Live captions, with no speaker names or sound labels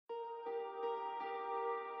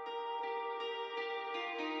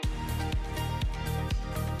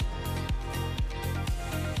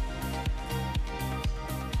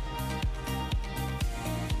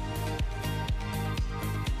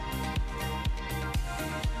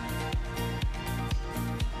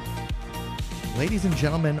Ladies and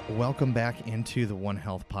gentlemen, welcome back into the One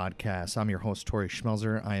Health Podcast. I'm your host, Tori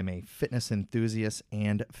Schmelzer. I am a fitness enthusiast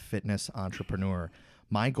and fitness entrepreneur.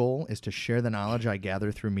 My goal is to share the knowledge I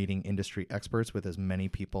gather through meeting industry experts with as many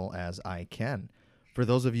people as I can. For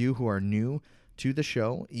those of you who are new to the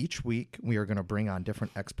show, each week we are going to bring on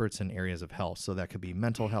different experts in areas of health. So that could be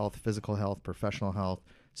mental health, physical health, professional health,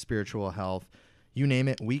 spiritual health. You name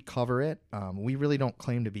it, we cover it. We really don't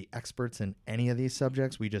claim to be experts in any of these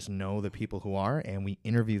subjects. We just know the people who are, and we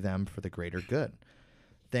interview them for the greater good.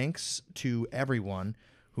 Thanks to everyone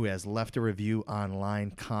who has left a review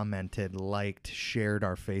online, commented, liked, shared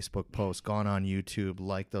our Facebook posts, gone on YouTube,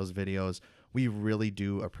 liked those videos. We really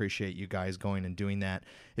do appreciate you guys going and doing that.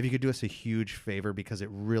 If you could do us a huge favor, because it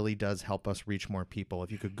really does help us reach more people.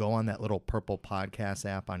 If you could go on that little purple podcast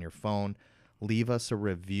app on your phone, leave us a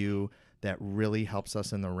review. That really helps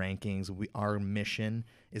us in the rankings. Our mission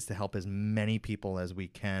is to help as many people as we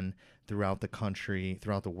can throughout the country,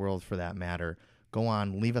 throughout the world for that matter. Go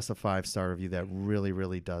on, leave us a 5-star review. That really,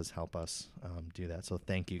 really does help us do that. So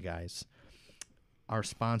thank you guys. Our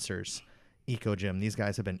sponsors, EcoGym. These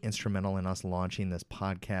guys have been instrumental in us launching this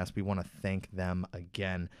podcast. We want to thank them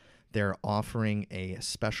again. They're offering a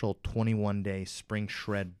special 21-day spring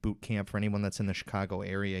shred boot camp for anyone that's in the Chicago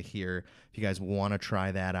area here. If you guys want to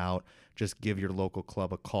try that out, just give your local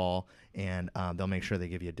club a call, and they'll make sure they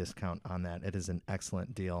give you a discount on that. It is an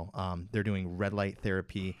excellent deal. They're doing red light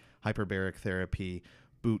therapy, hyperbaric therapy,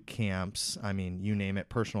 boot camps. I mean, you name it,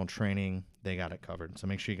 personal training, they got it covered. So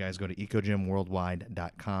make sure you guys go to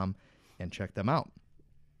ecogymworldwide.com and check them out.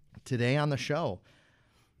 Today on the show,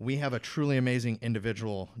 we have a truly amazing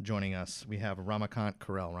individual joining us. We have Ramakant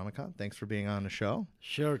Karel. Ramakant, thanks for being on the show.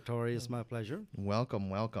 Sure, Tori, it's my pleasure. Welcome,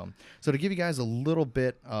 welcome. So to give you guys a little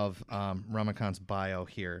bit of Ramakant's bio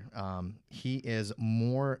here, he is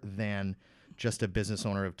more than just a business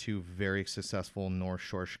owner of two very successful North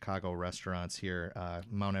Shore Chicago restaurants here,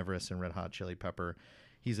 Mount Everest and Red Hot Chili Pepper.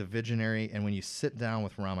 He's a visionary, and when you sit down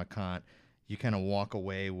with Ramakant, you kind of walk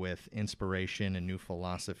away with inspiration and new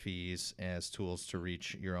philosophies as tools to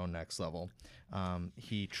reach your own next level.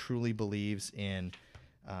 He truly believes in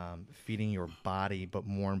feeding your body, but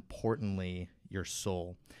more importantly, your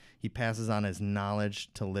soul. He passes on his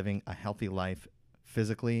knowledge to living a healthy life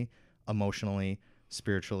physically, emotionally,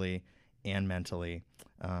 spiritually, and mentally.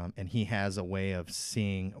 And he has a way of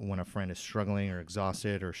seeing when a friend is struggling or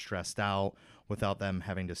exhausted or stressed out without them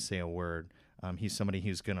having to say a word. He's somebody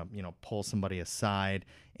who's going to, pull somebody aside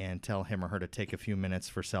and tell him or her to take a few minutes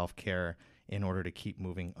for self-care in order to keep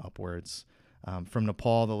moving upwards. From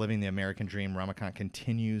Nepal, the living the American dream, Ramakant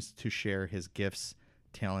continues to share his gifts,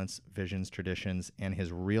 talents, visions, traditions, and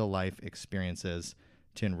his real-life experiences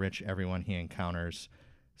to enrich everyone he encounters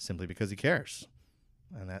simply because he cares.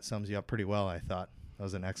 And that sums you up pretty well, I thought. That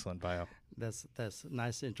was an excellent bio. That's a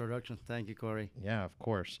nice introduction. Thank you, Corey. Yeah, of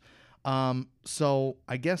course. So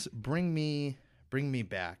I guess bring me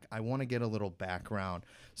back. I want to get a little background.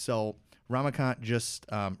 So Ramakant just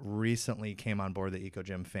recently came on board the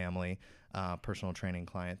EcoGym family, personal training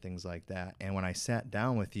client, things like that. And when I sat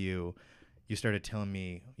down with you, you started telling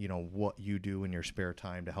me, what you do in your spare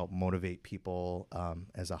time to help motivate people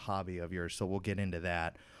as a hobby of yours. So we'll get into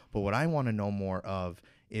that. But what I want to know more of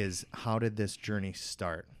is, how did this journey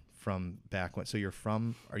start? From back when? So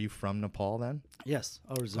are you from Nepal then? Yes,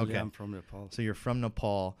 originally Okay. I'm from Nepal. So you're from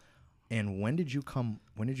Nepal, and when did you come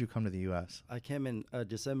to the U.S.? I came in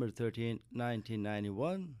December 13,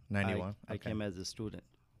 1991. 91. I Okay. came as a student.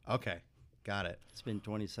 Okay, got it. It's been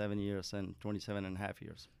 27 years and 27 and a half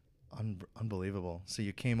years. Unbelievable. So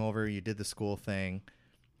you came over, you did the school thing,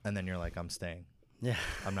 and then you're like, I'm staying. Yeah.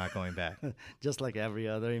 I'm not going back. Just like every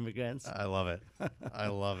other immigrants. I love it. I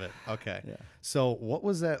love it. Okay. Yeah. So what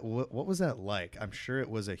was that? What was that like? I'm sure it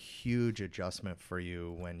was a huge adjustment for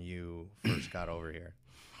you when you first got over here.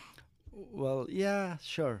 Well, yeah,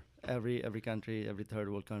 sure. Every country, every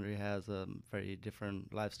third world country has a very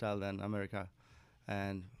different lifestyle than America.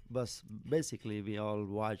 But basically, we all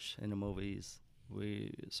watch in the movies,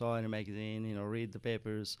 we saw in a magazine, read the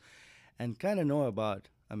papers, and kind of know about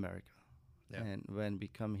America. Yeah. And when we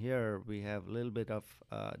come here, we have a little bit of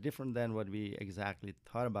different than what we exactly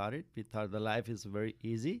thought about it. We thought the life is very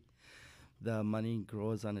easy. The money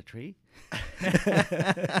grows on a tree.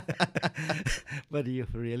 But you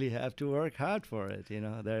really have to work hard for it.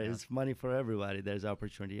 There is money for everybody. There's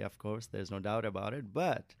opportunity, of course. There's no doubt about it.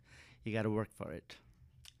 But you got to work for it.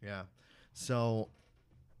 Yeah. So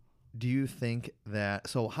do you think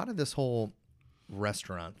so how did this whole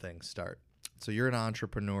restaurant thing start? So you're an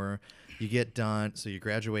entrepreneur, you get done, so you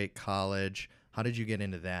graduate college, How did you get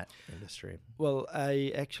into that industry? Well,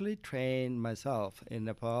 I actually trained myself in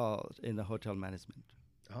Nepal in the hotel management,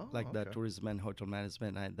 Oh, like the tourism and hotel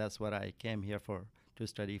management. That's what I came here for, to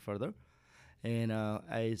study further. And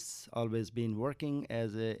always been working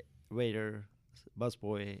as a waiter,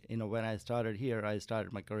 busboy. When I started here, I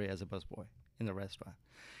started my career as a busboy in the restaurant.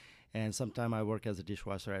 And sometime I work as a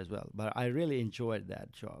dishwasher as well. But I really enjoyed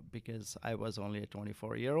that job because I was only a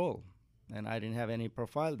 24-year-old and I didn't have any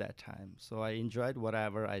profile that time. So I enjoyed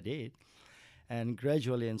whatever I did. And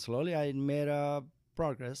gradually and slowly I made a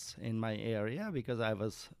progress in my area because I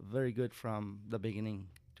was very good from the beginning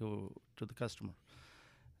to the customer.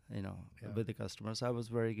 With the customers, I was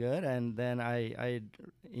very good. And then I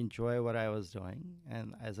enjoy what I was doing.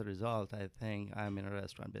 And as a result, I think I'm in a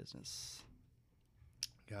restaurant business.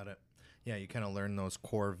 Got it. Yeah, you kind of learn those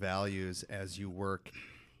core values as you work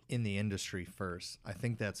in the industry first. I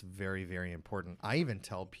think that's very, very important. I even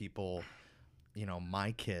tell people,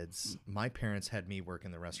 my kids, my parents had me work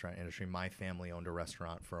in the restaurant industry. My family owned a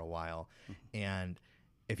restaurant for a while. And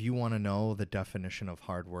if you want to know the definition of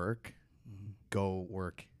hard work, go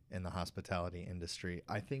work in the hospitality industry.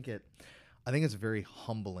 I think it's a very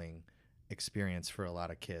humbling experience for a lot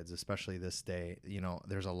of kids, especially this day.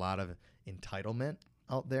 There's a lot of entitlement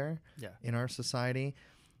out there in our society,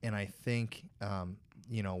 and I think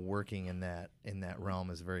working in that realm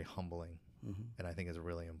is very humbling, and I think is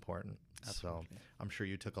really important. Absolutely. So I'm sure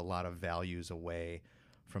you took a lot of values away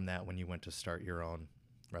from that when you went to start your own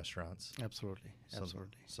restaurants. Absolutely.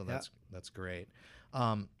 So that's great.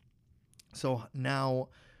 So now,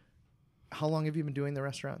 how long have you been doing the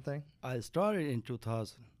restaurant thing? I started in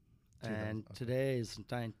 2000. And today is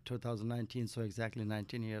 2019, so exactly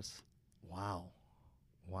 19 years. Wow.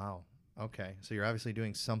 Okay, so you're obviously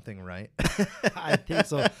doing something right. I think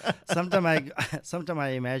so. Sometime I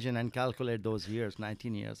imagine and calculate those years,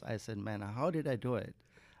 19 years. I said, man, how did I do it?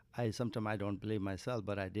 Sometimes I don't believe myself,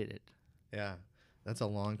 but I did it. Yeah, that's a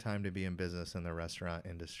long time to be in business in the restaurant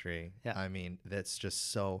industry. Yeah. I mean, that's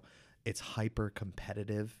just it's hyper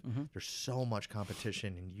competitive. There's so much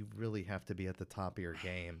competition, and you really have to be at the top of your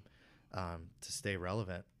game to stay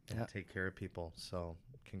relevant and take care of people. So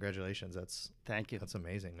congratulations. Thank you. That's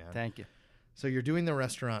amazing, man. Thank you. So you're doing the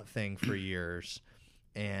restaurant thing for years,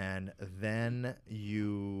 and then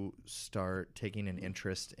you start taking an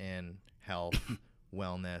interest in health,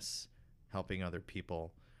 wellness, helping other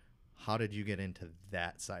people. How did you get into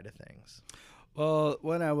that side of things? Well,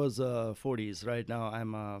 when I was 40s, right now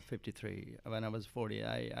I'm 53. When I was 40,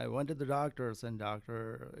 I went to the doctors, and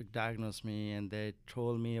doctor diagnosed me, and they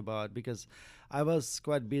told me because I was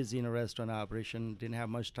quite busy in a restaurant operation, didn't have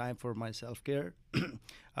much time for my self-care.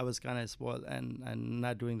 I was kind of spoiled and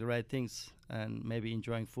not doing the right things and maybe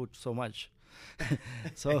enjoying food so much.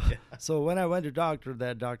 So when I went to doctor,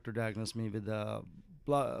 that doctor diagnosed me with the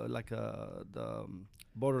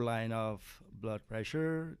borderline of blood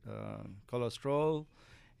pressure, cholesterol,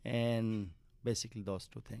 and basically those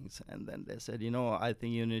two things. And then they said, I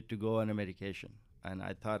think you need to go on a medication. And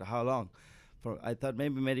I thought, how long? I thought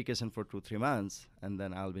maybe medication for 2-3 months, and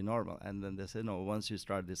then I'll be normal. And then they said, no, once you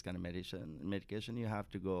start this kind of medication, you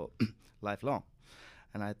have to go lifelong.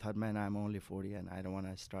 And I thought, man, I'm only 40, and I don't want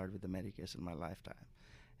to start with the medication my lifetime.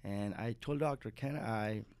 And I told doctor, can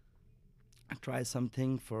I try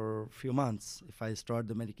something for a few months? If I start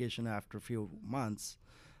the medication after a few months,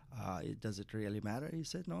 does it really matter? He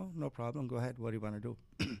said, no problem. Go ahead. What do you want to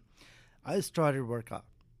do? I started workout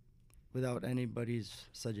without anybody's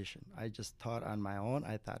suggestion. I just thought on my own.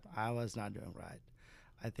 I thought I was not doing right.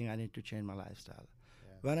 I think I need to change my lifestyle.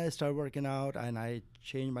 Yeah. When I started working out and I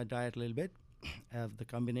changed my diet a little bit, have the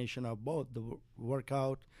combination of both the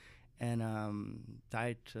workout and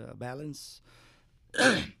diet balance.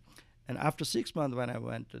 And after 6 months, when I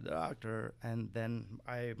went to the doctor, and then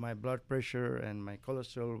my blood pressure and my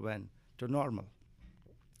cholesterol went to normal.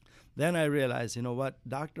 Then I realized,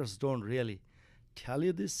 doctors don't really tell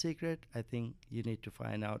you this secret. I think you need to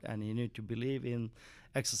find out, and you need to believe in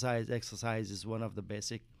exercise. Exercise is one of the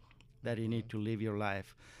basic that you need to live your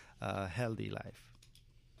life, healthy life.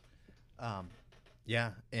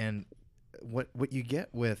 Yeah, and what you get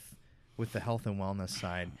with the health and wellness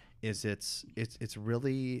side is it's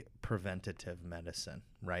really preventative medicine,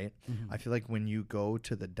 right? I feel like when you go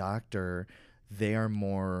to the doctor, they are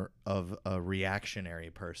more of a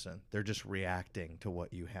reactionary person. They're just reacting to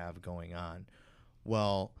what you have going on.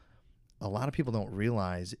 Well, a lot of people don't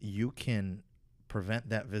realize you can prevent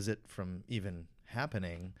that visit from even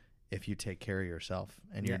happening if you take care of yourself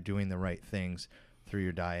and you're doing the right things through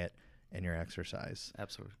your diet and your exercise.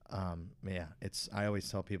 Absolutely. I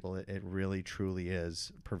always tell people it really truly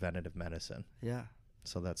is preventative medicine. Yeah.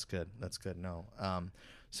 So that's good. That's good. No.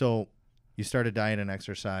 So you started diet and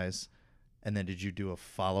exercise, and then did you do a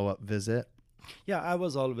follow-up visit? Yeah, I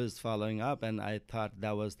was always following up, and I thought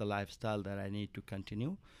that was the lifestyle that I need to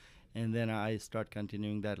continue. And then I start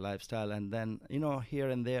continuing that lifestyle, and then here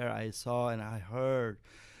and there I saw and I heard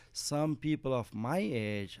some people of my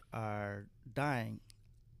age are dying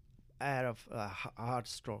out of heart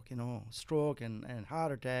stroke, stroke and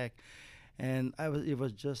heart attack. And it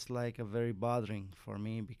was just like a very bothering for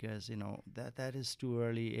me, because that is too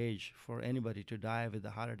early age for anybody to die with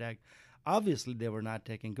a heart attack. Obviously they were not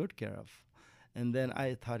taken good care of. And then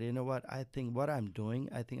I thought, you know what, I think what I'm doing,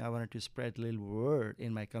 I think I wanted to spread a little word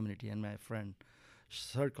in my community and my friend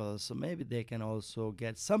circles, so maybe they can also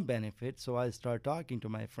get some benefit. So I start talking to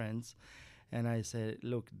my friends, and I said,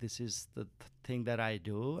 look, this is the thing that I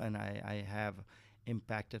do, and I have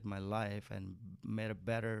impacted my life and made a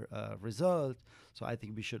better result. So I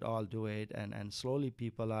think we should all do it. And slowly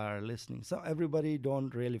people are listening. So everybody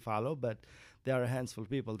don't really follow, but there are a handful of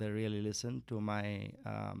people that really listen to my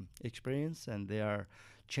experience, and they are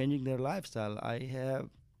changing their lifestyle. I have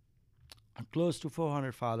close to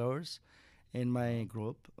 400 followers in my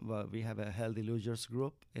group. Well, we have a Healthy Losers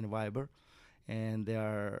group in Viber, and they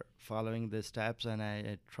are following the steps, and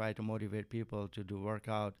I try to motivate people to do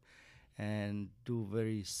workout and do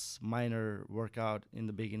very minor workout in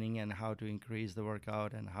the beginning, and how to increase the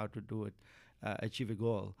workout and how to do it, achieve a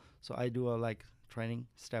goal. So I do like training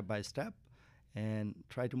step by step and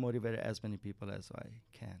try to motivate as many people as I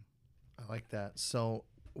can. I like that. So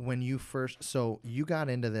you got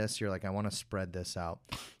into this, you're like, I want to spread this out.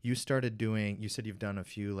 You started doing, you said you've done a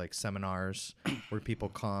few like seminars where people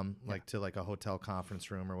come like to like a hotel conference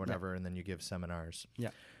room or whatever, and then you give seminars.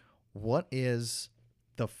 Yeah. What is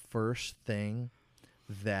the first thing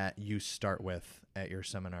that you start with at your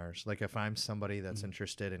seminars? Like if I'm somebody that's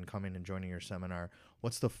interested in coming and joining your seminar,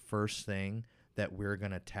 what's the first thing that we're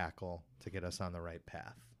going to tackle to get us on the right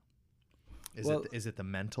path? Is it the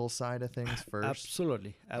mental side of things first?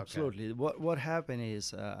 Absolutely. Okay. What happened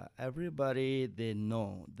is everybody, they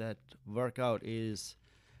know that workout is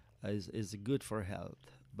good for health,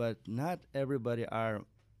 but not everybody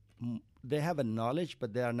they have a knowledge,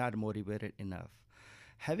 but they are not motivated enough.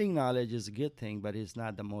 Having knowledge is a good thing, but it's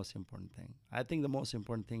not the most important thing. I think the most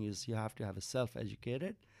important thing is you have to have a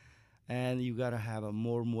self-educated, and you got to have a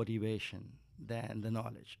more motivation than the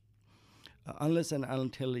knowledge. Unless and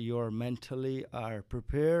until you're mentally are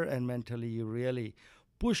prepared and mentally you really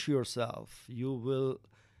push yourself, you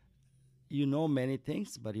know many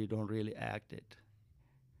things, but you don't really act it.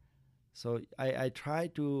 So I try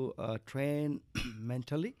to train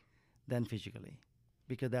mentally than physically,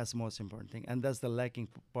 because that's the most important thing. And that's the lacking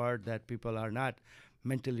part, that people are not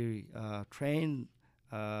mentally trained.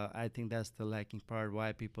 I think that's the lacking part,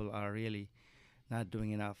 why people are really not doing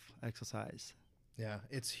enough exercise. Yeah,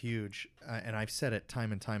 it's huge. And I've said it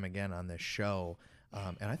time and time again on this show.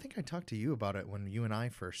 And I think I talked to you about it when you and I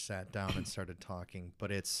first sat down and started talking.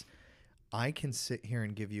 But I can sit here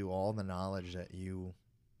and give you all the knowledge that you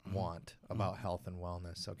want about health and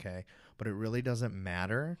wellness, okay? But it really doesn't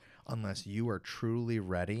matter unless you are truly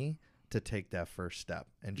ready to take that first step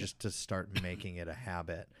and just to start making it a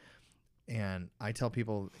habit. And I tell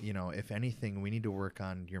people, if anything, we need to work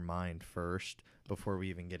on your mind first before we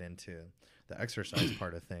even get into the exercise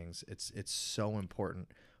part of things. It's so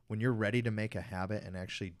important. When you're ready to make a habit and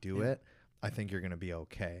actually do it, I think you're going to be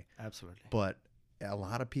okay. Absolutely. But a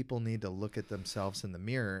lot of people need to look at themselves in the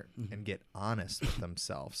mirror and get honest with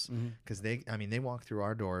themselves, because they walk through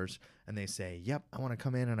our doors and they say, yep, I want to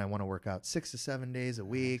come in and I want to work out 6 to 7 days a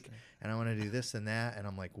week and I want to do this and that. And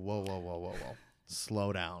I'm like, whoa,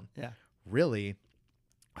 slow down. Yeah. Really,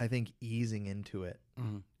 I think easing into it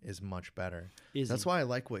is much better. Easy. That's why I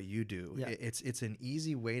like what you do. Yeah. It's an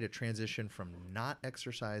easy way to transition from not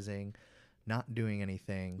exercising, not doing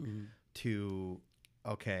anything to,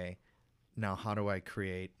 okay, now how do I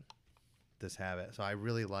create this habit? So I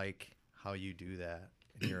really like how you do that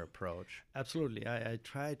in your approach. Absolutely. I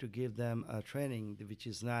try to give them a training which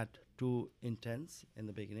is not too intense in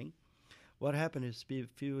the beginning. What happens is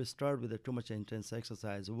if you start with too much intense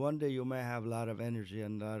exercise, one day you may have a lot of energy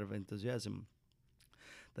and a lot of enthusiasm.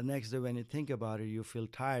 The next day when you think about it, you feel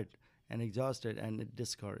tired and exhausted and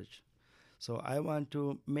discouraged. So I want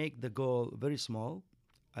to make the goal very small.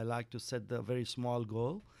 I like to set the very small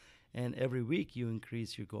goal, and every week you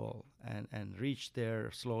increase your goal and reach there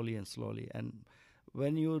slowly and slowly. And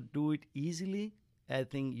when you do it easily, I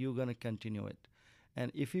think you're going to continue it. And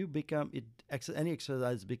if you any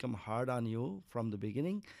exercise become hard on you from the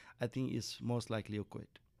beginning, I think it's most likely you quit.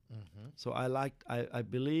 So I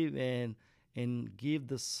believe in and give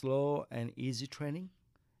the slow and easy training,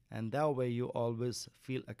 and that way you always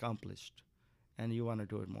feel accomplished and you want to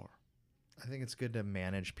do it more. I think it's good to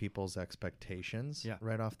manage people's expectations Yeah.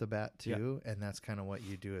 right off the bat Yeah. too, and that's kind of what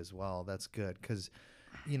you do as well. That's good because,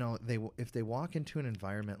 if they walk into an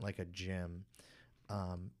environment like a gym,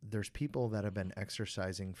 there's people that have been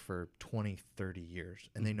exercising for 20, 30 years,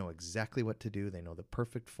 and they know exactly what to do. They know the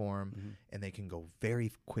perfect form, and they can go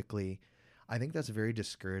very quickly. I think that's very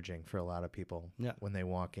discouraging for a lot of people Yeah. when they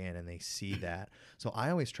walk in and they see that. So I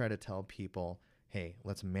always try to tell people, hey,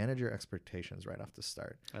 let's manage your expectations right off the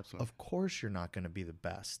start. Absolutely. Of course, you're not going to be the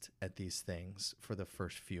best at these things for the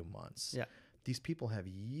first few months. Yeah. These people have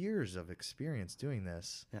years of experience doing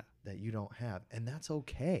this Yeah. that you don't have, and that's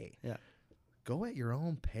okay. Yeah. Go at your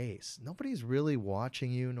own pace. Nobody's really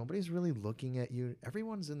watching you. Nobody's really looking at you.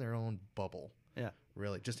 Everyone's in their own bubble, Yeah.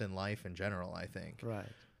 really, just in life in general, I think. Right.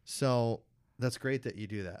 So that's great that you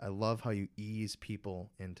do that. I love how you ease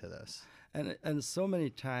people into this. And so many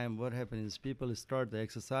times what happens is people start the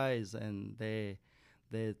exercise and they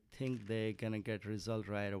think they're gonna get result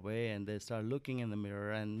right away, and they start looking in the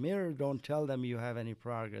mirror, and mirror don't tell them you have any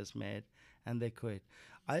progress made, and they quit.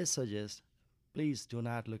 I suggest, please do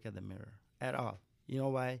not look at the mirror at all. You know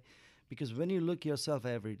why? Because when you look yourself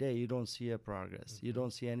every day, you don't see a progress. You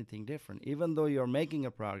don't see anything different. Even though you're making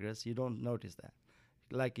a progress, you don't notice that.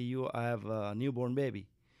 Like you have a newborn baby.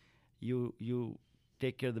 You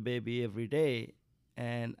take care of the baby every day,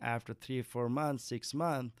 and after 3 4 months, 6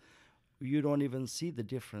 months, you don't even see the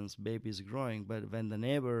difference. Baby is growing. But when the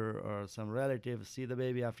neighbor or some relative see the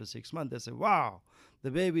baby after 6 months, they say, wow,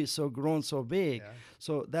 the baby is so grown so big. Yeah.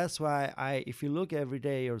 So that's why if you look every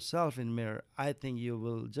day yourself in the mirror, I think you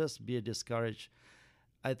will just be discouraged.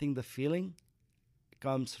 I think the feeling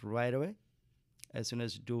comes right away. As soon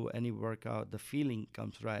as you do any workout, the feeling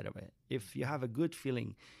comes right away. If you have a good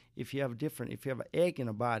feeling, if you have an ache in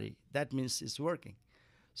a body, that means it's working.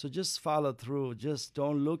 So just follow through. Just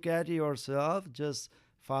don't look at yourself. Just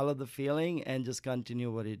follow the feeling and just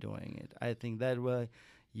continue what you're doing. I think that way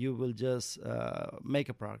you will just make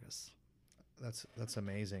a progress. That's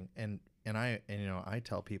amazing. And I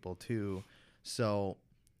tell people too. So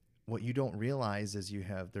what you don't realize is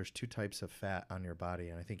there's two types of fat on your body,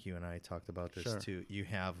 and I think you and I talked about this Sure. too. You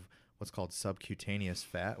have what's called subcutaneous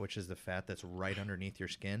fat, which is the fat that's right underneath your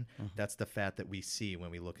skin. That's the fat that we see when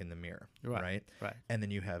we look in the mirror, right? Right. And then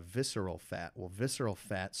you have visceral fat. Well, visceral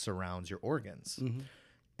fat surrounds your organs.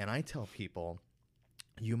 And I tell people,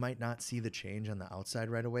 you might not see the change on the outside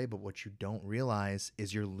right away, but what you don't realize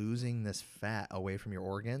is you're losing this fat away from your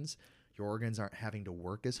organs. Your organs aren't having to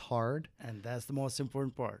work as hard. And that's the most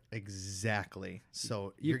important part. Exactly.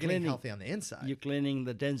 So you're getting healthy on the inside. You're cleaning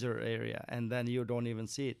the danger area, and then you don't even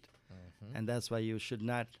see it. And that's why you should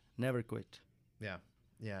never quit. Yeah.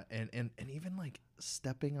 Yeah. And even like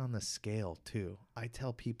stepping on the scale too. I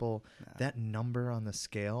tell people that number on the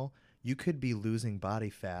scale, you could be losing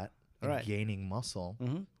body fat and Right. gaining muscle.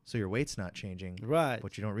 So your weight's not changing. Right.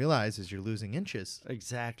 What you don't realize is you're losing inches,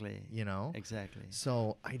 Exactly. Exactly.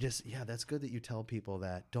 So that's good that you tell people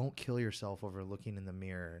that. Don't kill yourself over looking in the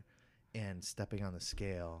mirror and stepping on the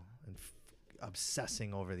scale and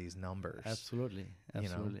obsessing over these numbers. Absolutely.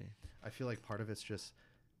 Absolutely. I feel like part of it's just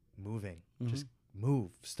moving. Just move,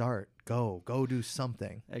 start, go do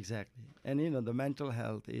something. Exactly. And the mental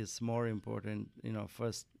health is more important.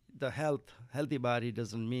 First, the healthy body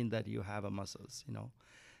doesn't mean that you have a muscles.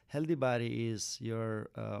 Healthy body is your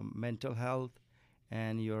mental health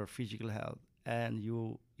and your physical health. And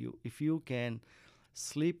you if you can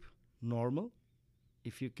sleep normal,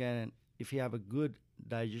 if you have a good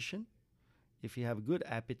digestion, if you have a good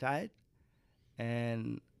appetite,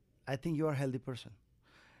 and I think you are a healthy person.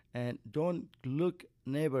 And don't look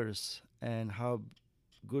neighbors and how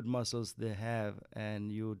good muscles they have,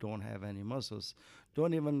 and you don't have any muscles.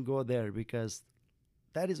 Don't even go there, because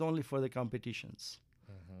that is only for the competitions.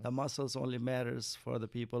 The muscles only matters for the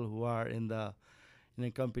people who are in a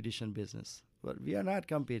competition business. But we are not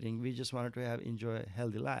competing. We just wanted to enjoy a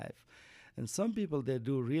healthy life. And some people, they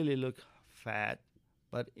do really look fat,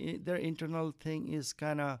 but their internal thing is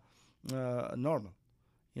kind of normal.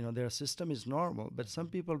 Their system is normal, but some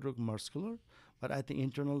people look muscular, but I think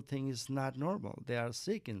internal thing is not normal. They are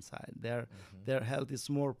sick inside. Their health is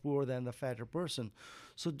more poor than the fatter person.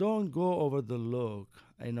 So don't go over the look.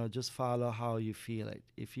 Just follow how you feel it.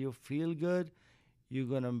 If you feel good, you're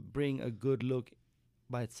gonna bring a good look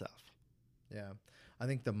by itself. Yeah. I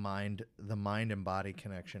think the mind and body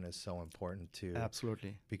connection is so important too.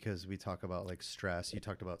 Absolutely. Because we talk about like stress. You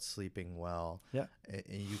talked about sleeping well. Yeah. And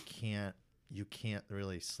you can't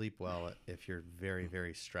really sleep well if you're very,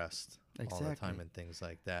 very stressed all the time and things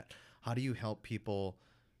like that. How do you help people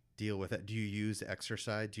deal with it? Do you use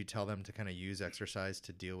exercise? Do you tell them to kind of use exercise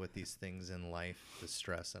to deal with these things in life, the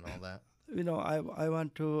stress and all that? I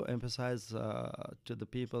want to emphasize to the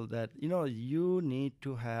people that, you need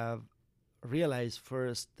to realize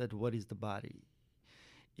first that what is the body.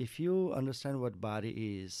 If you understand what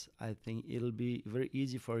body is, I think it'll be very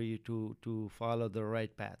easy for you to follow the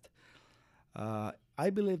right path. I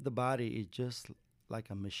believe the body is just like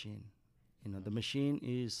a machine. The machine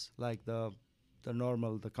is like the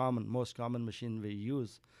most common machine we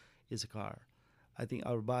use is a car. I think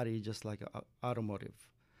our body is just like an automotive.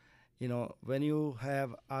 When you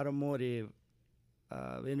have automotive,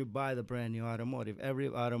 when you buy the brand new automotive, every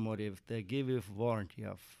automotive, they give you warranty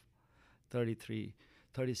of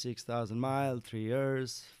 36,000 miles, 3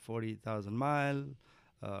 years, 40,000 miles,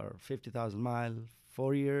 or 50,000 miles,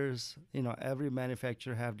 4 years. Every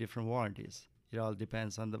manufacturer have different warranties. It all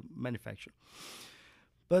depends on the manufacturer.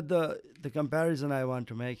 But the comparison I want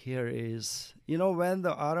to make here is, when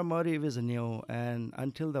the automotive is new and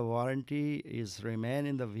until the warranty is remain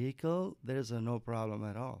in the vehicle, there is no problem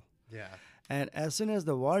at all. Yeah. And as soon as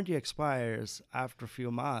the warranty expires after a few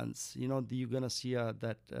months, you're going to see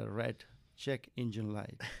that red check engine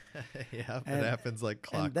light. Yeah, it happens like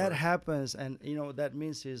clockwork. And that happens, and that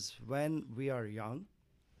means is when we are young,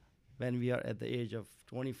 when we are at the age of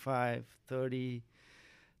 25, 30,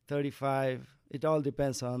 35, it all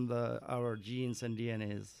depends on our genes and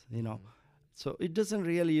DNAs, So it doesn't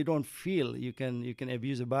really, you don't feel you can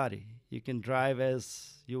abuse your body. You can drive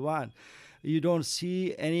as you want. You don't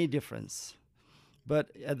see any difference.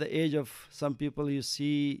 But at the age of some people, you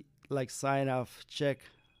see like sign of check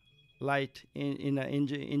light in an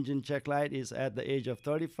engine check light is at the age of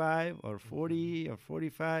 35 or 40 or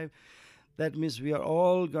 45. That means we are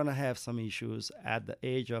all going to have some issues at the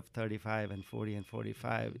age of 35 and 40 and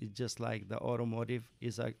 45. It's just like the automotive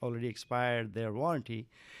is already expired their warranty.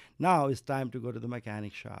 Now it's time to go to the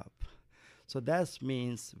mechanic shop. So that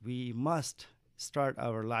means we must start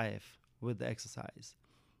our life with the exercise.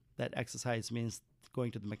 That exercise means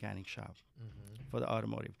going to the mechanic shop for the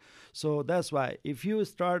automotive. So that's why if you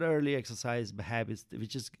start early exercise habits,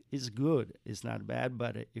 which is good, it's not bad,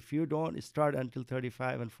 but if you don't start until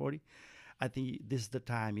 35 and 40, I think this is the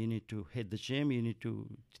time you need to hit the gym. You need to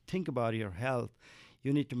think about your health.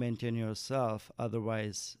 You need to maintain yourself.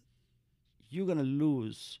 Otherwise, you're going to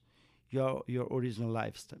lose your original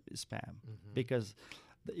lifespan. Because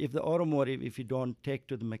if the automotive, if you don't take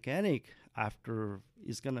to the mechanic after,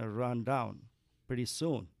 it's going to run down pretty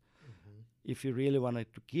soon. If you really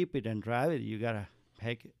wanted to keep it and drive it, you got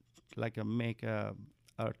to make a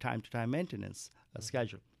time-to-time maintenance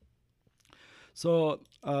schedule. So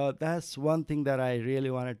that's one thing that I really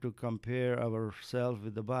wanted to compare ourselves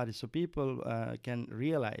with the body, so people can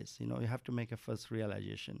realize. You have to make a first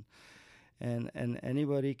realization, and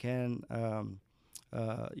anybody can.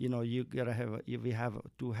 You gotta have. If we have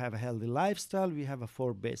to have a healthy lifestyle, we have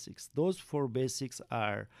 4 basics. Those 4 basics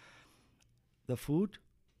are the food,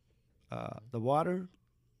 the water,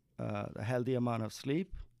 the healthy amount of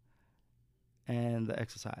sleep, and the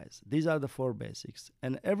exercise. These are the 4 basics.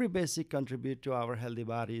 And every basic contribute to our healthy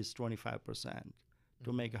body is 25%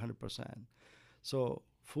 to make 100%. So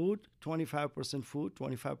food, 25% food,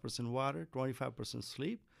 25% water, 25%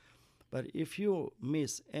 sleep. But if you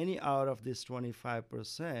miss any out of this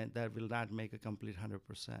 25%, that will not make a complete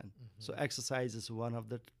 100%. So exercise is one of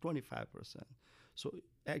the 25%. So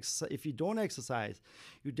if you don't exercise,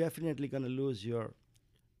 you're definitely going to lose your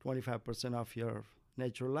 25% of your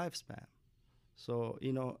natural lifespan. So,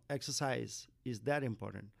 exercise is that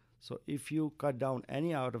important. So if you cut down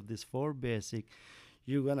any out of these 4 basic,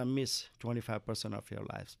 you're going to miss 25% of your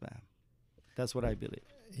lifespan. That's what I believe.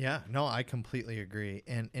 Yeah, no, I completely agree.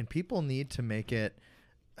 And people need to make it,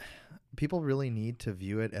 people really need to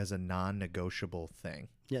view it as a non-negotiable thing.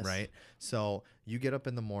 Yes. Right? So you get up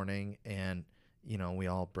in the morning and, we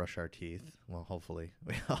all brush our teeth. Well, hopefully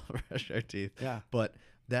we all brush our teeth. Yeah. But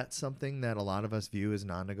that's something that a lot of us view as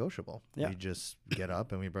non-negotiable. Yeah. We just get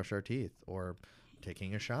up and we brush our teeth, or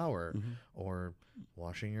taking a shower, or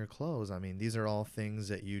washing your clothes. I mean, these are all things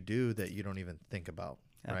that you do that you don't even think about,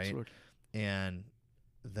 Absolutely. right? And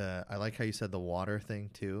I like how you said the water thing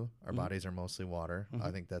too. Our bodies are mostly water. I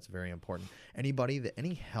think that's very important.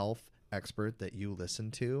 Any health expert that you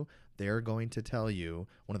listen to, they're going to tell you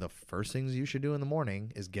one of the first things you should do in the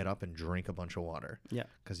morning is get up and drink a bunch of water. Yeah.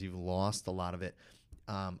 Because you've lost a lot of it.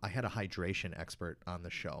 I had a hydration expert on the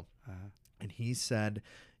show, and he said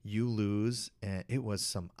you lose, it was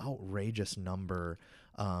some outrageous number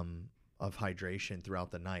of hydration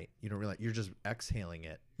throughout the night. You don't realize you're just exhaling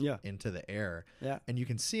it Yeah. into the air. Yeah. And you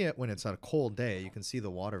can see it when it's on a cold day. You can see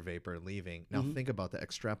the water vapor leaving. Now think about that.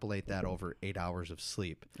 Extrapolate that over 8 hours of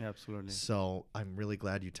sleep. Absolutely. So I'm really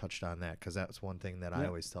glad you touched on that, because that's one thing that I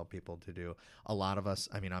always tell people to do. A lot of us,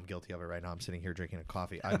 I mean, I'm guilty of it right now. I'm sitting here drinking a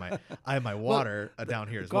coffee. I have my water down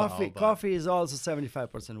here as Coffee, well. coffee is also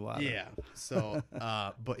 75% water. Yeah. So,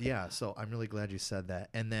 but yeah, so I'm really glad you said that.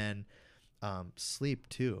 And then sleep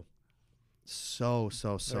too. So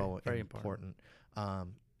Very important.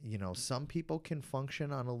 You know, some people can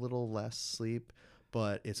function on a little less sleep,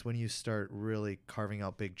 but it's when you start really carving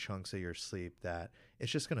out big chunks of your sleep that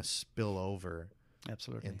it's just going to spill over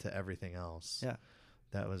Absolutely. into everything else. Yeah.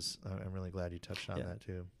 That was, I'm really glad you touched on that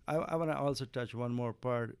too. I want to also touch one more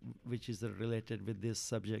part, which is related with this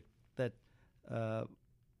subject, that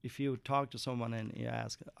if you talk to someone and you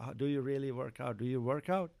ask, do you really work out? Do you work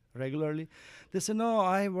out regularly? They say, no,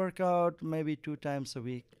 I work out maybe 2 times a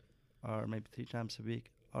week, or maybe 3 times a week,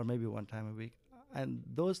 or maybe 1 time a week. And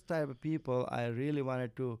those type of people, I really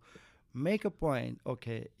wanted to make a point.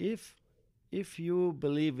 Okay, if you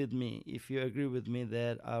believe with me, if you agree with me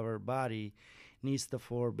that our body needs the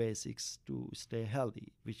 4 basics to stay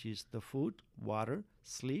healthy, which is the food, water,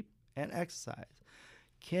 sleep, and exercise,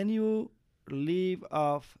 can you live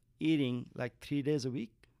off eating like 3 days a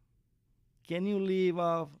week? Can you live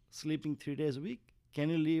off sleeping 3 days a week? Can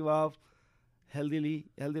you live off healthy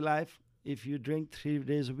life if you drink 3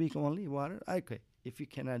 days a week only water? Okay. If you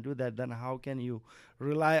cannot do that, then how can you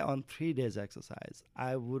rely on 3 days exercise?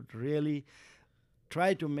 I would really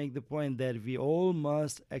try to make the point that we all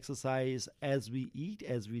must exercise as we eat,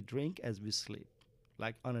 as we drink, as we sleep,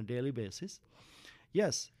 like on a daily basis.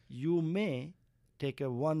 Yes, you may take a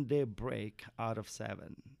 1-day break out of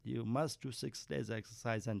 7. You must do 6 days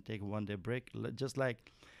exercise and take a 1-day break. Just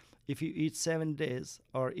like if you eat 7 days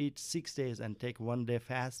or eat 6 days and take 1 day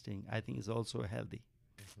fasting, I think is also healthy.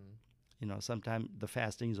 You know, sometimes the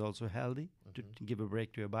fasting is also healthy to give a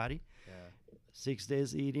break to your body. Yeah. 6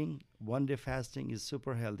 days eating, 1 day fasting is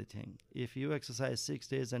super healthy thing. If you exercise 6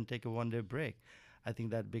 days and take a 1 day break, I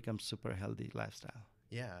think that becomes super healthy lifestyle.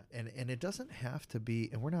 Yeah, and it doesn't have to be,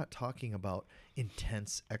 and we're not talking about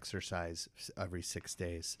intense exercise every 6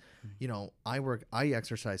 days. You know, I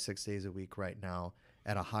exercise 6 days a week right now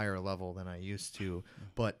at a higher level than I used to,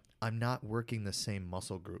 but I'm not working the same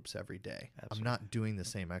muscle groups every day. Absolutely. I'm not doing the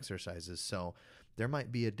same exercises. So there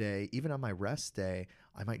might be a day, even on my rest day,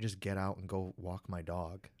 I might just get out and go walk my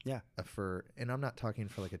dog. Yeah. And I'm not talking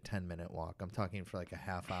for like a 10-minute walk. I'm talking for like a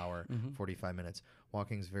half hour, 45 minutes.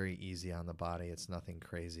 Walking's very easy on the body. It's nothing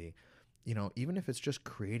crazy. You know, even if it's just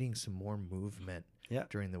creating some more movement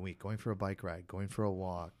during the week, going for a bike ride, going for a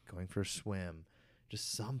walk, going for a swim,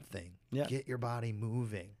 just something. Yeah. Get your body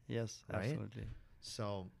moving. Yes, right? absolutely.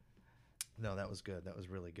 So, no, that was good. That was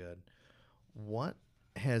really good. What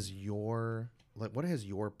has your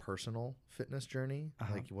personal fitness journey,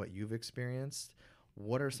 like what you've experienced?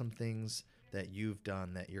 What are some things that you've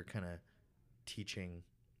done that you're kind of teaching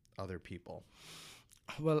other people?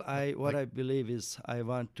 Well, I believe is I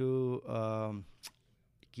want to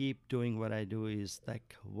keep doing what I do is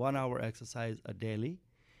like 1 hour exercise a daily.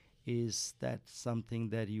 Is that something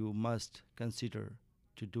that you must consider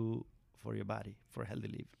to do for your body, for a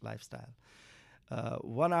healthy lifestyle?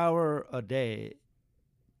 1 hour a day,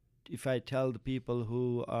 if I tell the people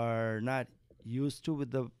who are not used to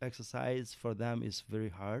with the exercise, for them is very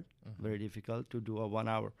hard, very difficult to do a 1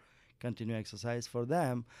 hour continuous exercise. For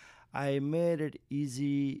them, I made it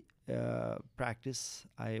easy practice.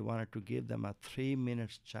 I wanted to give them a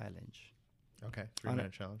 3-minute challenge. Okay,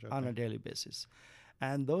 3-minute challenge. Okay. On a daily basis.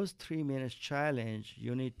 And those 3 minutes challenge,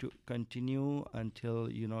 you need to continue until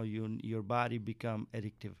your body become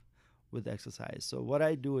addictive with exercise. So what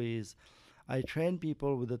I do is I train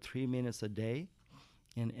people with the 3 minutes a day,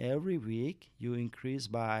 and every week you increase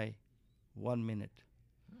by 1 minute.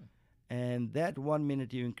 And that 1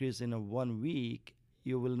 minute you increase in a 1 week,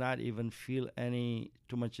 you will not even feel any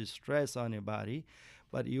too much stress on your body,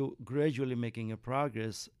 but you gradually making a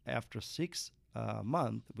progress after 6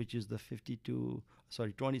 months, which is the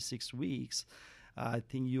 26 weeks. I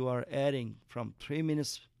think you are adding from 3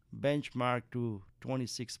 minutes benchmark to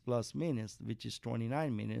 26 plus minutes, which is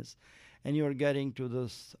 29 minutes, and you're getting to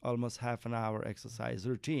this almost half an hour exercise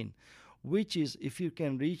routine, which is, if you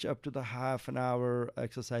can reach up to the half an hour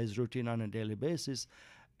exercise routine on a daily basis,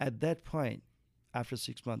 at that point, after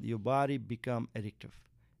 6 months, your body become addictive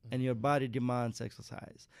and your body demands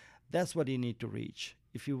exercise. That's what you need to reach.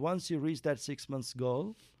 Once you reach that 6 months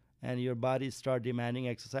goal and your body start demanding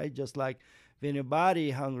exercise, just like when your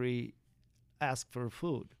body hungry, ask for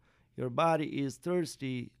food. Your body is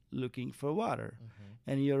thirsty, looking for water,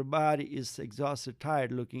 Mm-hmm. and your body is exhausted,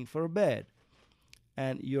 tired, looking for a bed,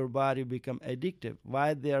 and your body become addictive.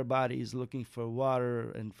 Why their body is looking for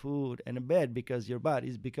water and food and a bed? Because your body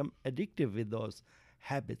is become addictive with those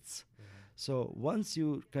habits. So once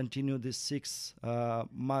you continue this 6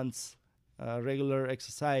 months regular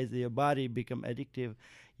exercise, your body become addictive.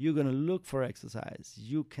 You're gonna look for exercise.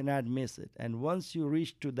 You cannot miss it. And once you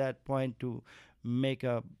reach to that point to make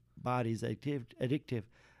a body's addictive,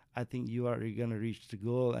 I think you're gonna reach the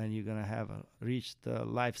goal, and you're gonna have reach the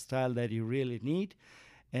lifestyle that you really need.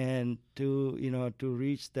 And to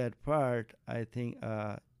reach that part, I think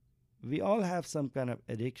we all have some kind of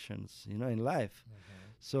addictions, in life.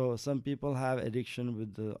 So some people have addiction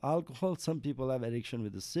with the alcohol. Some people have addiction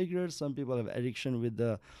with the cigarettes. Some people have addiction with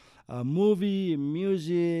the movie,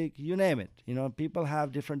 music, you name it. People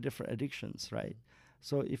have different addictions, right?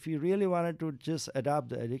 So if you really wanted to just adopt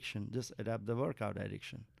the addiction, just adopt the workout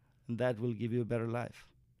addiction, and that will give you a better life.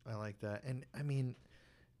 I like that. And I mean,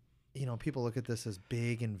 people look at this as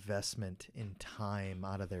big investment in time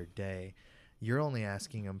out of their day. You're only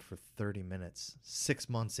asking them for 30 minutes. 6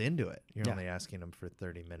 months into it, you're only asking them for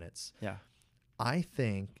 30 minutes. Yeah. I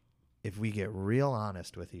think if we get real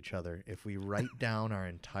honest with each other, if we write down our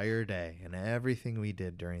entire day and everything we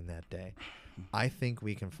did during that day, I think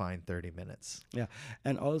we can find 30 minutes. Yeah.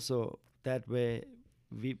 And also that way,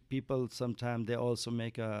 people sometimes they also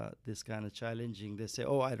make this kind of challenging. They say,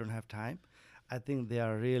 "Oh, I don't have time." I think they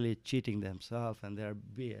are really cheating themselves, and they're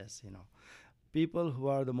BS. People who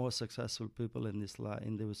are the most successful people in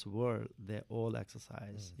this world, they all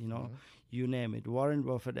exercise. You name it. Warren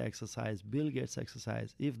Buffett exercise, Bill Gates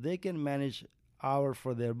exercise. If they can manage hour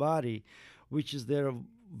for their body, which is their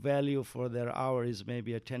value for their hour is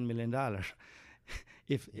maybe a $10 million.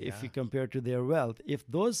 If you compare to their wealth, if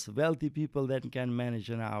those wealthy people then can manage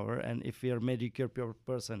an hour, and if you're a mediocre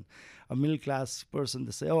person, a middle class person,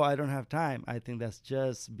 they say, "Oh, I don't have time," I think that's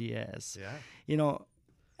just BS. Yeah.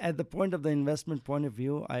 At the point of the investment point of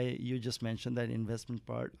view, you just mentioned that investment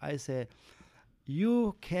part. I say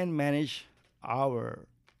you can manage hour.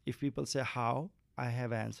 If people say how, I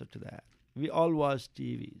have answer to that. We all watch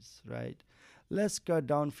TVs, right? Let's cut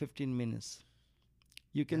down 15 minutes.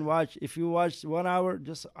 You can watch, if you watch 1 hour,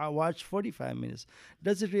 just watch 45 minutes.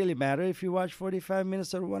 Does it really matter if you watch 45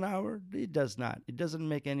 minutes or 1 hour? It does not. It doesn't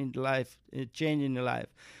make any change in your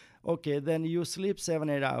life. Okay, then you sleep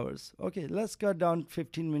 7-8 hours. Okay, let's cut down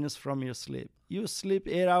 15 minutes from your sleep. You sleep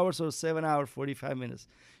 8 hours or 7 hours, 45 minutes.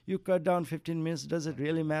 You cut down 15 minutes. Does it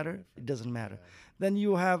really matter? It doesn't matter. Then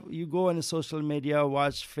you go on social media,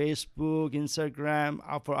 watch Facebook, Instagram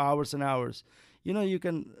for hours and hours. You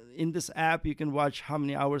can, in this app, you can watch how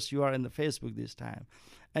many hours you are in the Facebook this time.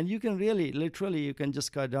 And you can literally, you can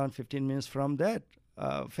just cut down 15 minutes from that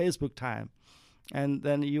Facebook time. And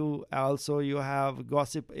then you have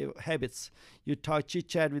gossip habits. You chit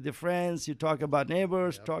chat with your friends. You talk about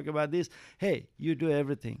neighbors. Talk about this. Hey, you do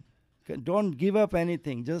everything. Don't give up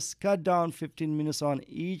anything. Just cut down 15 minutes on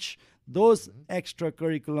each those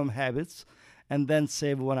extracurriculum habits, and then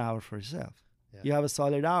save 1 hour for yourself. You have a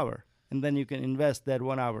solid hour, and then you can invest that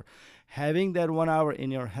 1 hour. Having that 1 hour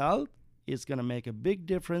in your health is going to make a big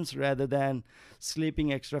difference, rather than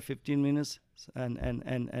sleeping extra 15 minutes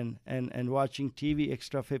and watching TV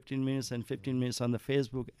extra 15 minutes and 15 minutes on the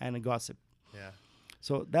Facebook and a gossip. Yeah.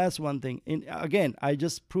 So that's one thing. Again, I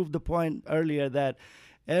just proved the point earlier that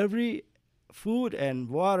every food and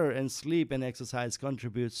water and sleep and exercise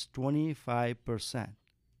contributes 25%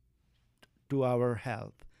 to our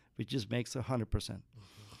health, which just makes 100%.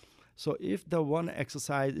 So if the one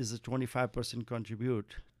exercise is a 25%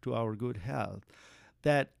 contribute to our good health,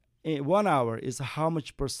 that 1 hour is how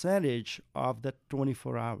much percentage of the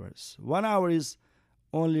 24 hours? 1 hour is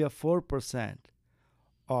only a 4%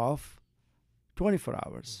 of 24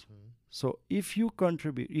 hours. So if you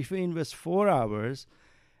invest 4 hours,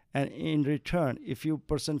 and in return, if you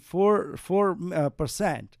percent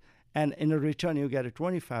 4%, and in a return you get a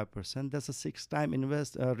 25%, that's a 6-time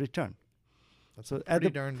return. That's a pretty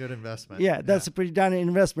darn good investment. Yeah, that's a pretty darn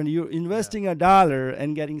investment. You're investing $1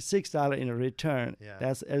 and getting $6 in a return. Yeah.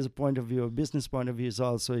 That's, as a point of view, a business point of view, is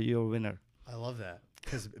also your winner. I love that,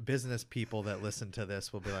 because business people that listen to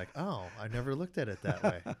this will be like, "Oh, I never looked at it that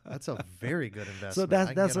way." That's a very good investment. So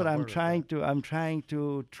that's what I'm trying to. I'm trying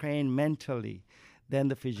to train mentally, then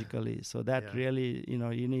the physically. So that really,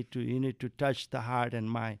 you need to touch the heart and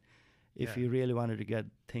mind if you really wanted to get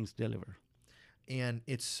things delivered. And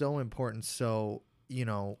it's so important. So,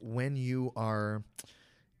 when you are,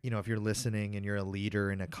 if you're listening and you're a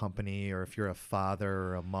leader in a company, or if you're a father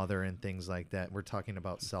or a mother and things like that, we're talking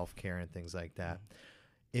about self-care and things like that.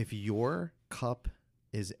 If your cup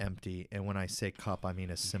is empty, and when I say cup, I mean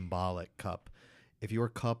a symbolic cup. If your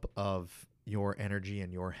cup of your energy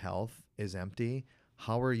and your health is empty,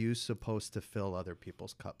 how are you supposed to fill other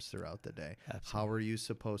people's cups throughout the day? Absolutely. How are you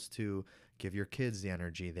supposed to give your kids the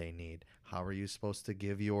energy they need? How are you supposed to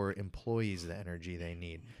give your employees the energy they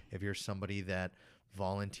need? If you're somebody that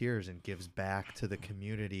volunteers and gives back to the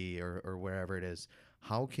community or wherever it is,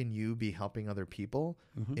 how can you be helping other people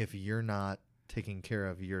if you're not taking care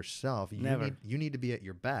of yourself? Never. You need to be at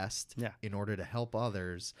your best Yeah. in order to help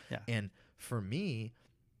others. Yeah. And for me,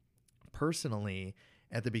 personally,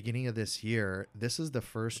 at the beginning of this year, this is the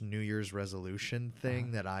first New Year's resolution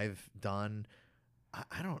thing that I've done.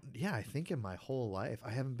 I think in my whole life,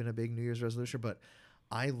 I haven't been a big New Year's resolution, but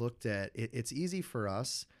I looked at it. It's easy for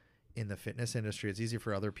us in the fitness industry. It's easy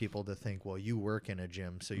for other people to think, well, you work in a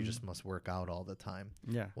gym, so you just must work out all the time.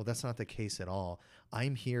 Yeah. Well, that's not the case at all.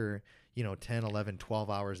 I'm here, 10, 11, 12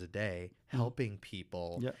 hours a day helping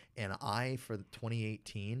people. Yeah. And for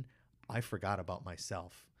 2018, I forgot about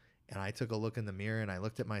myself. And I took a look in the mirror and I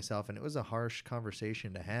looked at myself, and it was a harsh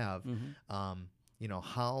conversation to have.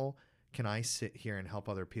 How can I sit here and help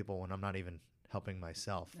other people when I'm not even helping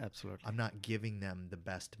myself? Absolutely. I'm not giving them the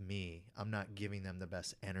best me. I'm not giving them the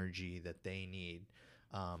best energy that they need.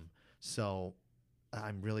 So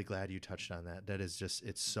I'm really glad you touched on that. That is just,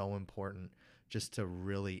 it's so important just to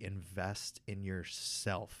really invest in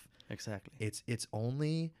yourself. Exactly.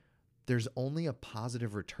 There's only a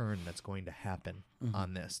positive return that's going to happen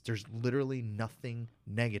on this. There's literally nothing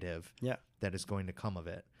negative that is going to come of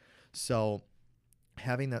it. So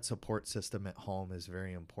having that support system at home is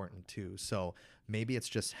very important too. So maybe it's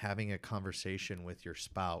just having a conversation with your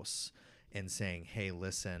spouse and saying, hey,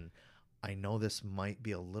 listen, I know this might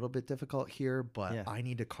be a little bit difficult here, but I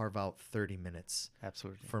need to carve out 30 minutes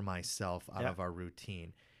for myself out of our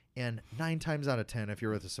routine. And 9 times out of 10, if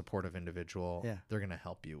you're with a supportive individual, they're going to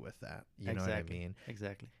help you with that. You know what I mean?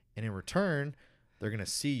 Exactly. And in return, they're going to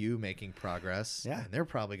see you making progress, and they're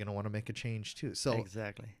probably going to want to make a change too. So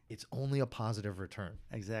exactly, it's only a positive return.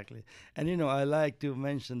 Exactly. And, I like to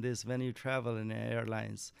mention this when you travel in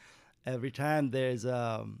airlines. Every time there's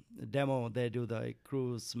a demo, they do the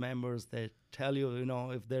cruise members, they tell you,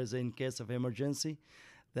 if there's in case of emergency,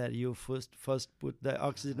 that you first put the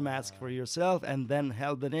oxygen mask for yourself and then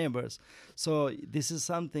help the neighbors. So this is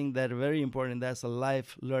something that very important. That's a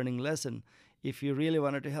life learning lesson. If you really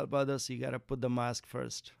wanted to help others, you got to put the mask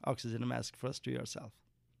first, oxygen mask first to yourself.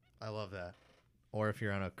 I love that. Or if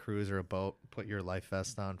you're on a cruise or a boat, put your life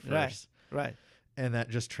vest on first. Right. And that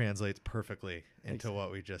just translates perfectly into what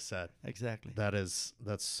we just said. Exactly. That's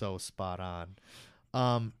so spot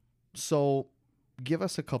on. So give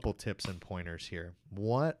us a couple tips and pointers here.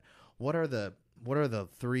 What are the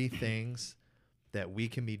 3 things that we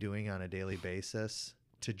can be doing on a daily basis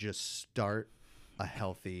to just start a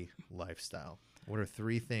healthy lifestyle? What are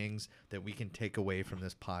 3 things that we can take away from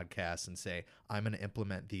this podcast and say, I'm going to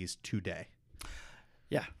implement these today?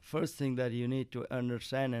 Yeah. First thing that you need to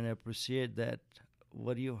understand and appreciate that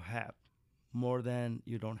what you have more than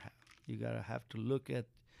you don't have. You got to have to look at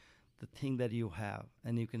the thing that you have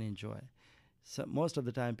and you can enjoy. So most of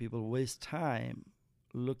the time people waste time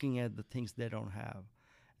looking at the things they don't have,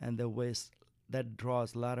 and that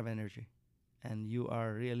draws a lot of energy, and you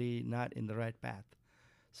are really not in the right path.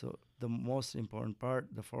 So the most important part,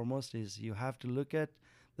 the foremost, is you have to look at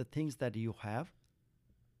the things that you have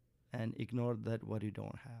and ignore that what you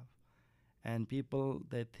don't have. And people,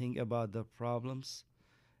 they think about the problems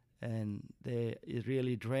and they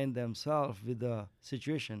really drain themselves with the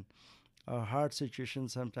situation. A hard situation,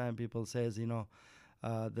 sometimes people says,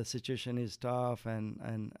 the situation is tough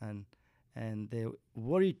and they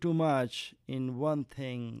worry too much in one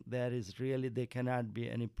thing that is really they cannot be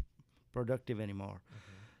any productive anymore.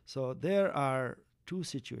 So there are 2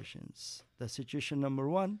 situations. The situation number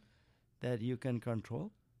 1 that you can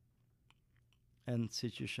control, and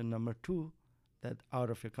situation number 2 that out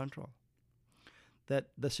of your control. That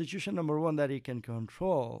the situation number 1 that you can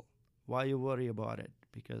control, why you worry about it?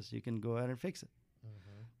 Because you can go ahead and fix it.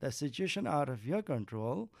 The situation out of your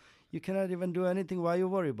control, you cannot even do anything while you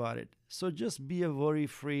worry about it. So just be a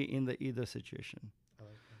worry-free in the either situation.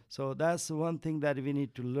 So that's one thing that we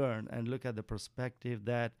need to learn and look at the perspective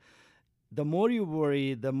that the more you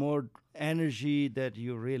worry, the more energy that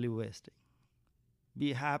you're really wasting.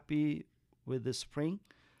 Be happy with the spring.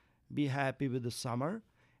 Be happy with the summer.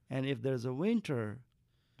 And if there's a winter,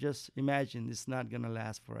 just imagine it's not going to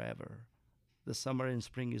last forever. The summer and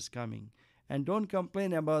spring is coming. And don't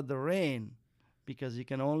complain about the rain, because you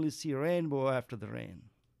can only see rainbow after the rain.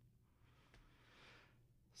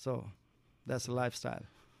 So that's a lifestyle.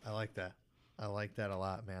 I like that. I like that a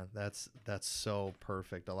lot, man. That's so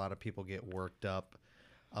perfect. A lot of people get worked up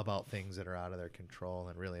about things that are out of their control,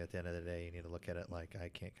 and really at the end of the day, you need to look at it like, I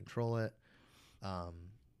can't control it.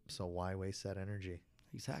 So why waste that energy?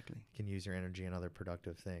 Exactly. You can use your energy in other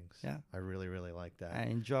productive things. Yeah. I really, really like that.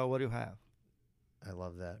 And enjoy what you have. I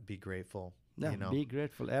love that. Be grateful. Yeah, You know, be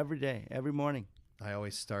grateful every day, every morning. I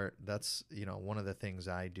always start. That's, one of the things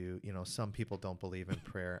I do. Some people don't believe in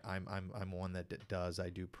prayer. I'm one that does. I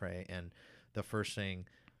do pray, and the first thing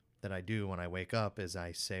that I do when I wake up is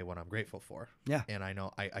I say what I'm grateful for. Yeah. And I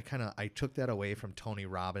know I took that away from Tony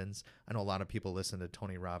Robbins. I know a lot of people listen to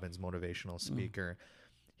Tony Robbins, motivational speaker.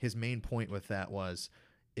 His main point with that was,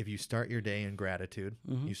 if you start your day in gratitude,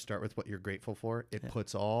 you start with what you're grateful for, it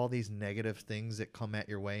puts all these negative things that come at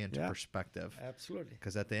your way into perspective. Absolutely.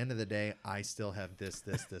 Because at the end of the day, I still have this,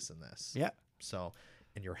 and this. Yeah. So,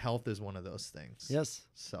 and your health is one of those things. Yes.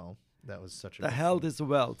 So that was such a The good health point. is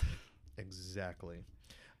wealth. Exactly.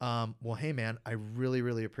 Well, hey, man, I really,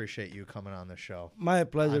 really appreciate you coming on the show. My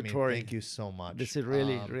pleasure, Tori. Thank you so much. This is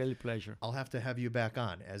really pleasure. I'll have to have you back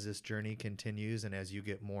on as this journey continues, and as you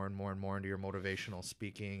get more and more and more into your motivational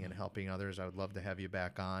speaking and helping others. I would love to have you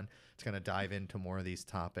back on. It's going to dive into more of these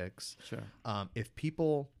topics. Sure. If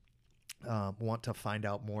people want to find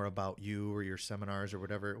out more about you or your seminars or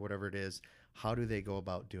whatever it is, how do they go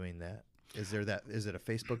about doing that? Is it a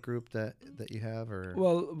Facebook group that you have, or?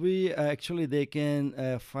 Well, they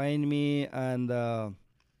can find me on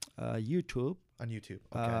YouTube. On YouTube.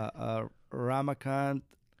 Okay. Ramakant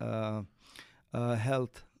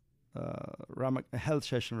Health Health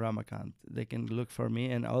Session Ramakant. They can look for me,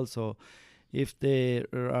 and also if they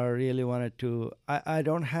are really wanted to, I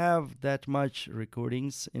don't have that much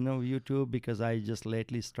recordings, YouTube, because I just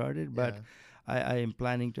lately started, but I am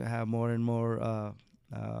planning to have more and more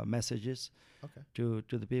messages to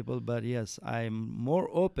the people. But yes, I'm more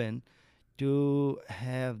open to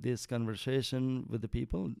have this conversation with the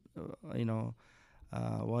people,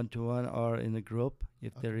 one-to-one or in a group,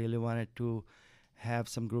 if they really wanted to have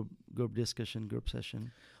some group discussion, group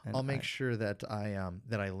session. And I'll make sure that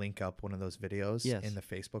I link up one of those videos in the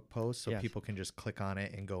Facebook post, so people can just click on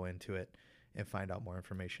it and go into it and find out more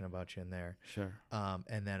information about you in there. Sure.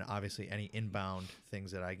 And then obviously any inbound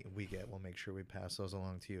things that we get, we'll make sure we pass those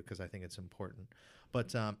along to you, because I think it's important.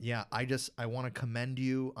 But I want to commend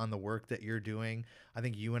you on the work that you're doing. I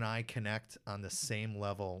think you and I connect on the same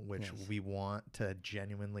level, which we want to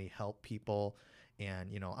genuinely help people.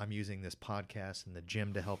 And, I'm using this podcast and the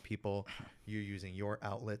gym to help people. You're using your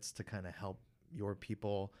outlets to kind of help your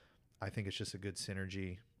people. I think it's just a good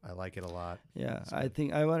synergy. I like it a lot. Yeah, I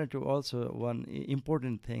think I wanted to also, one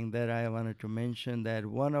important thing that I wanted to mention, that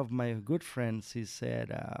one of my good friends, he said,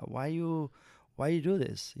 why you do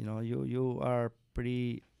this? You are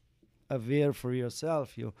pretty aware for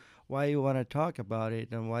yourself. Why you want to talk about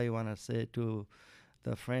it, and why you want to say to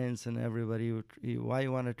the friends and everybody, why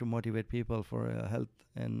you wanted to motivate people for health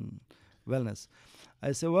and wellness.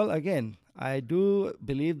 I say, well, again, I do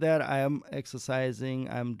believe that I am exercising,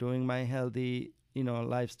 I'm doing my healthy,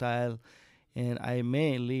 lifestyle, and I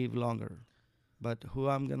may live longer. But who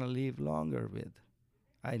I'm going to live longer with?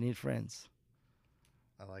 I need friends.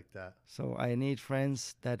 I like that. So I need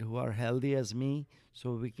friends who are healthy as me,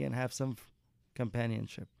 so we can have some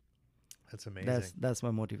companionship. That's amazing. That's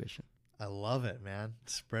my motivation. I love it, man.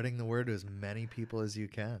 Spreading the word to as many people as you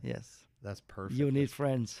can. Yes. That's perfect. You need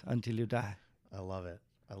friends until you die. I love it.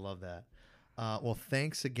 I love that. Well,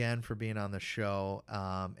 thanks again for being on the show.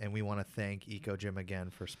 And we want to thank EcoGym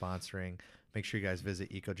again for sponsoring. Make sure you guys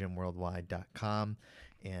visit ecogymworldwide.com.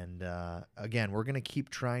 And again, we're going to keep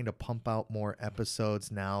trying to pump out more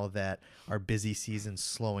episodes now that our busy season's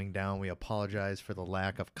slowing down. We apologize for the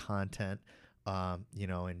lack of content,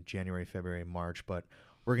 in January, February, March, but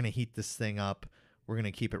we're going to heat this thing up. We're going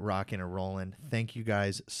to keep it rocking and rolling. Thank you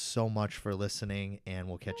guys so much for listening, and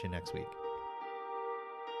we'll catch you next week.